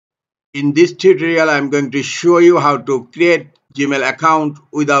In this tutorial, I'm going to show you how to create Gmail account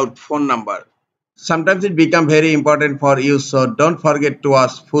without phone number. Sometimes it becomes very important for you, so don't forget to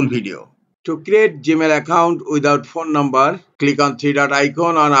watch full video. To create Gmail account without phone number, click on three dot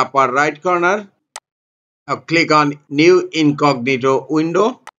icon on upper right corner. Now click on New Incognito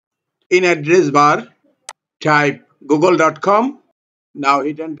window. In address bar, type google.com. Now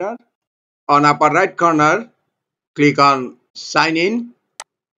hit enter. On upper right corner, click on Sign in.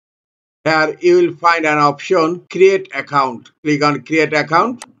 Here you will find an option Create Account. Click on Create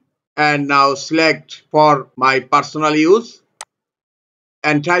Account and now select for my personal use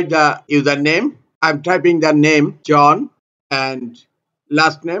and type the username. I'm typing the name John and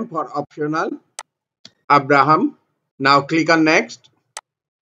last name for optional Abraham. Now click on Next.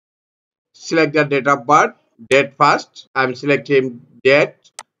 Select the date of birth, date first. I'm selecting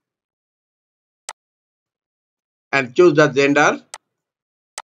date and choose the gender.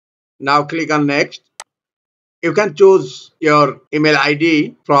 Now click on Next. You can choose your email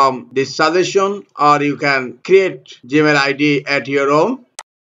ID from this suggestion or you can create Gmail ID at your own.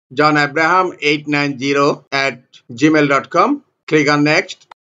 John Abraham 890 at gmail.com. Click on Next.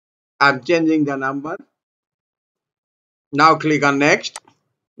 I'm changing the number. Now click on Next.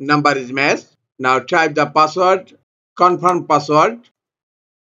 Number is matched. Now type the password. Confirm password.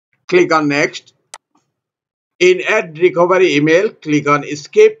 Click on Next. In Add Recovery Email, click on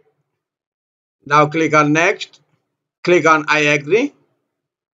Skip. Now click on Next. Click on I agree.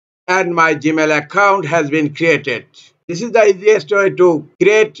 And my Gmail account has been created. This is the easiest way to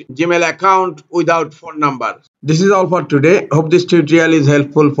create Gmail account without phone number. This is all for today. Hope this tutorial is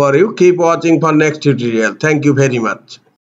helpful for you. Keep watching for next tutorial. Thank you very much.